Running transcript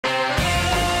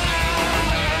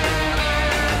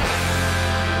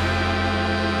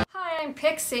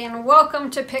Pixie and welcome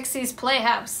to Pixie's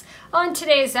Playhouse. On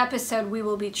today's episode we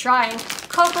will be trying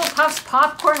Cocoa Puffs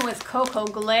popcorn with cocoa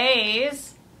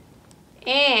glaze,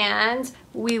 and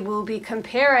we will be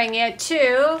comparing it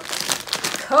to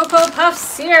Cocoa Puff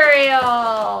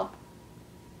cereal.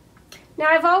 Now,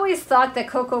 I've always thought that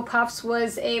Cocoa Puffs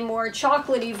was a more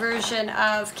chocolatey version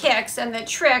of Kix and that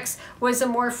Trix was a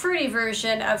more fruity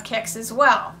version of Kix as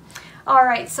well.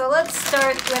 Alright, so let's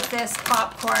start with this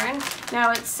popcorn. Now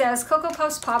it says Cocoa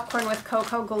Puffs popcorn with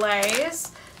cocoa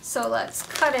glaze. So let's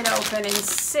cut it open and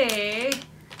see.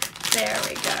 There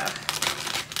we go.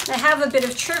 I have a bit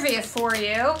of trivia for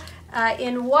you.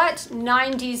 In what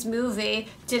 90s movie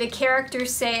did a character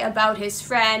say about his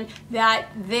friend that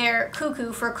they're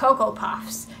cuckoo for Cocoa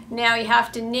Puffs? Now you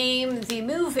have to name the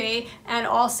movie and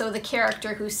also the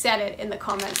character who said it in the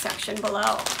comment section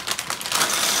below.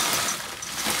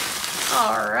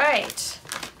 Alright,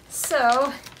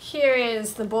 so here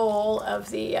is the bowl of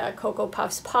the Cocoa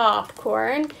Puffs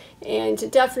popcorn, and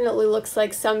it definitely looks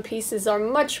like some pieces are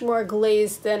much more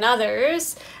glazed than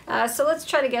others. So let's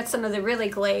try to get some of the really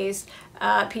glazed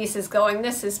pieces going.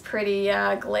 This is pretty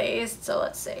glazed, so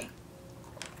let's see.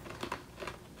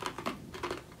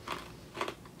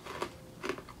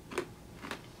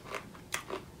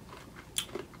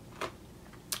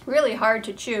 Really hard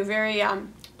to chew, very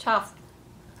tough.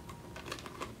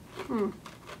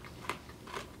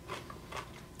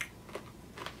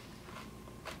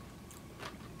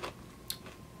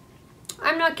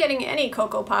 I'm not getting any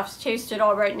Cocoa Puffs taste at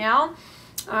all right now.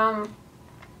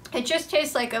 It just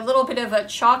tastes like a little bit of a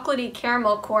chocolatey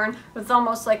caramel corn with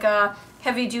almost like a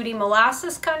heavy-duty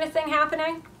molasses kind of thing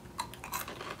happening.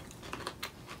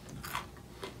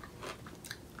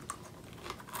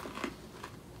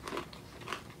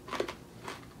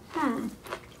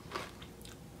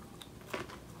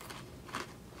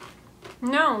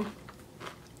 No.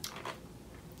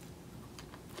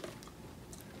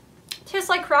 Tastes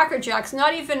like Cracker Jacks,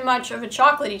 not even much of a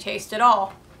chocolatey taste at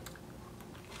all.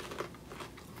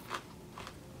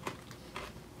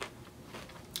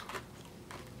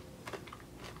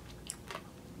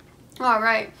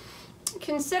 Alright,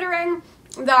 considering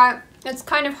that it's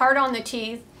kind of hard on the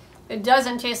teeth, it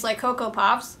doesn't taste like Cocoa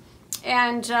Puffs,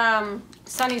 and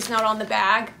Sunny's not on the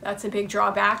bag, that's a big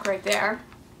drawback right there.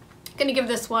 I'm going to give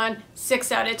this one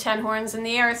 6 out of 10 horns in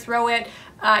the air. Throw it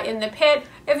in the pit.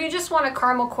 If you just want a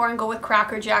caramel corn, go with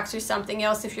Cracker Jacks or something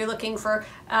else. If you're looking for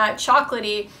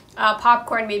chocolatey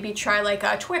popcorn, maybe try like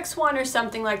a Twix one or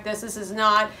something like this. This is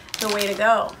not the way to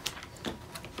go.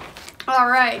 All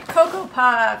right, Cocoa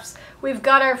Puffs. We've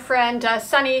got our friend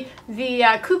Sunny the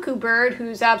cuckoo bird,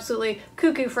 who's absolutely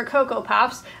cuckoo for Cocoa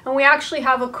Puffs. And we actually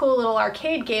have a cool little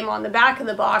arcade game on the back of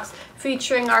the box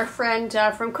featuring our friend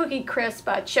from Cookie Crisp,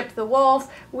 Chip the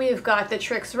Wolf. We've got the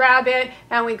Trix Rabbit,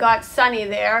 and we got Sunny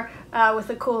there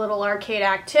with a cool little arcade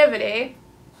activity.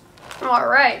 All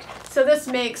right, so this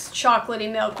makes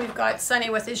chocolatey milk. We've got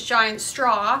Sunny with his giant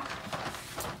straw.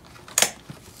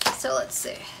 So let's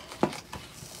see.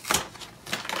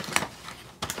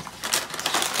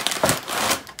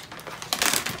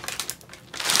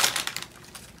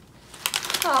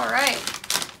 All right,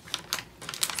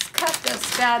 let's cut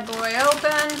this bad boy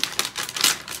open.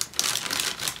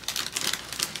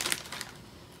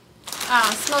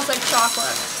 Ah, smells like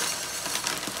chocolate.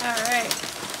 All right,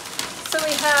 so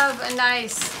we have a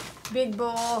nice big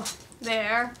bowl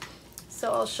there.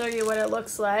 So I'll show you what it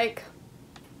looks like.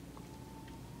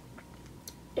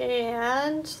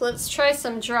 And let's try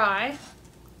some dry.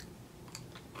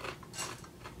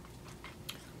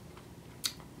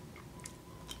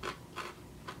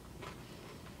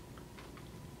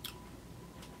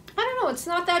 It's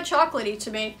not that chocolatey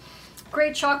to me.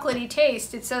 Great chocolatey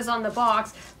taste, it says on the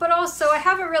box, but also I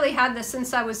haven't really had this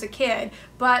since I was a kid,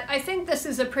 but I think this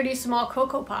is a pretty small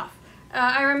Cocoa Puff.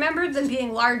 I remembered them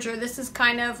being larger. This is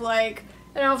kind of like,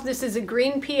 I don't know if this is a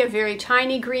green pea, a very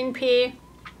tiny green pea.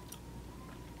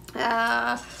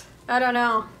 I don't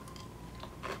know.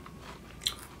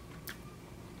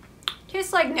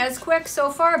 Tastes like Nesquik so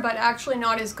far, but actually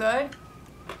not as good.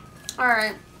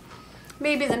 Alright.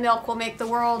 Maybe the milk will make the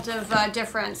world of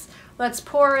difference. Let's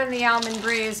pour in the almond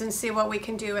breeze and see what we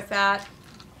can do with that.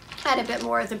 Add a bit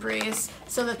more of the breeze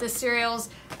so that the cereal's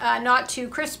not too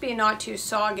crispy, not too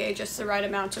soggy, just the right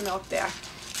amount of milk there.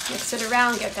 Mix it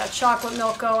around, get that chocolate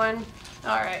milk going.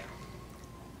 All right.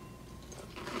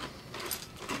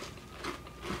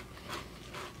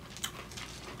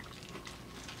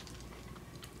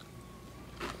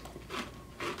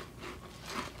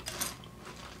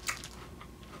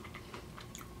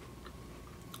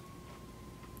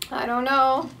 I don't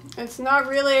know. It's not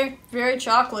really very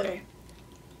chocolatey.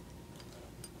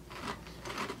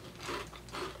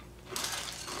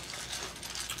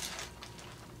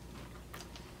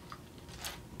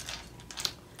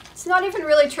 not even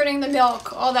really turning the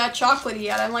milk all that chocolatey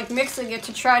yet. I'm like mixing it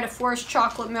to try to force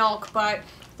chocolate milk, but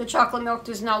the chocolate milk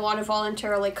does not want to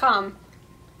voluntarily come.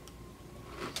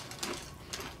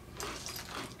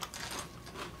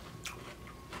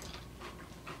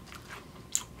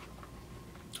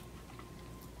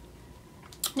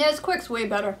 Nesquik's way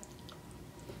better.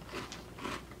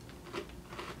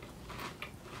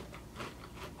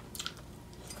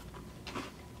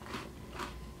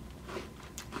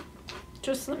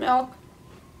 Just the milk.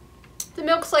 The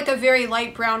milk's like a very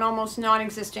light brown, almost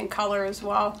non-existent color as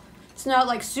well. It's not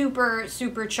like super,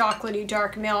 super chocolatey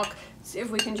dark milk. Let's see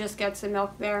if we can just get some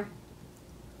milk there.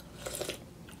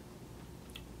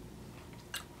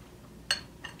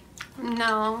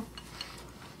 No.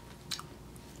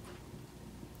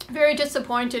 Very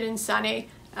disappointed in Sunny.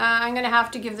 I'm going to have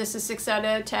to give this a 6 out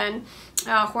of 10.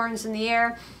 Horns in the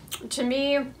air. To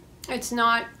me, it's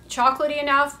not chocolatey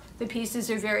enough. The pieces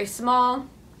are very small.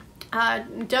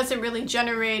 It doesn't really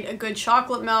generate a good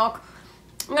chocolate milk.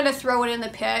 I'm going to throw it in the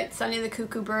pit. Sunny the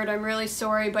Cuckoo Bird, I'm really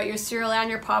sorry, but your cereal and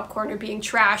your popcorn are being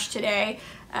trashed today.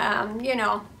 You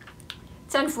know,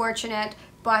 it's unfortunate,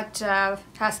 but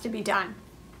has to be done.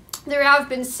 There have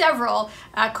been several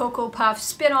Cocoa Puff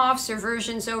spin-offs or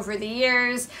versions over the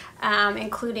years,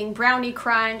 including Brownie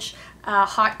Crunch,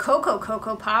 Hot Cocoa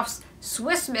Cocoa Puffs,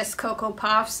 Swiss Miss Cocoa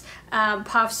Puffs,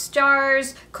 Puff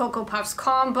Stars, Cocoa Puffs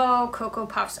Combo, Cocoa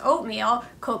Puffs Oatmeal,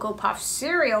 Cocoa Puffs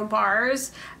Cereal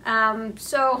Bars.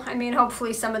 So, I mean,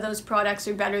 hopefully some of those products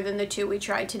are better than the two we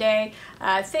tried today.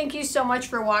 Thank you so much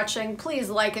for watching. Please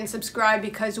like and subscribe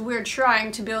because we're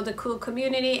trying to build a cool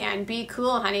community and be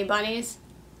cool, honey bunnies.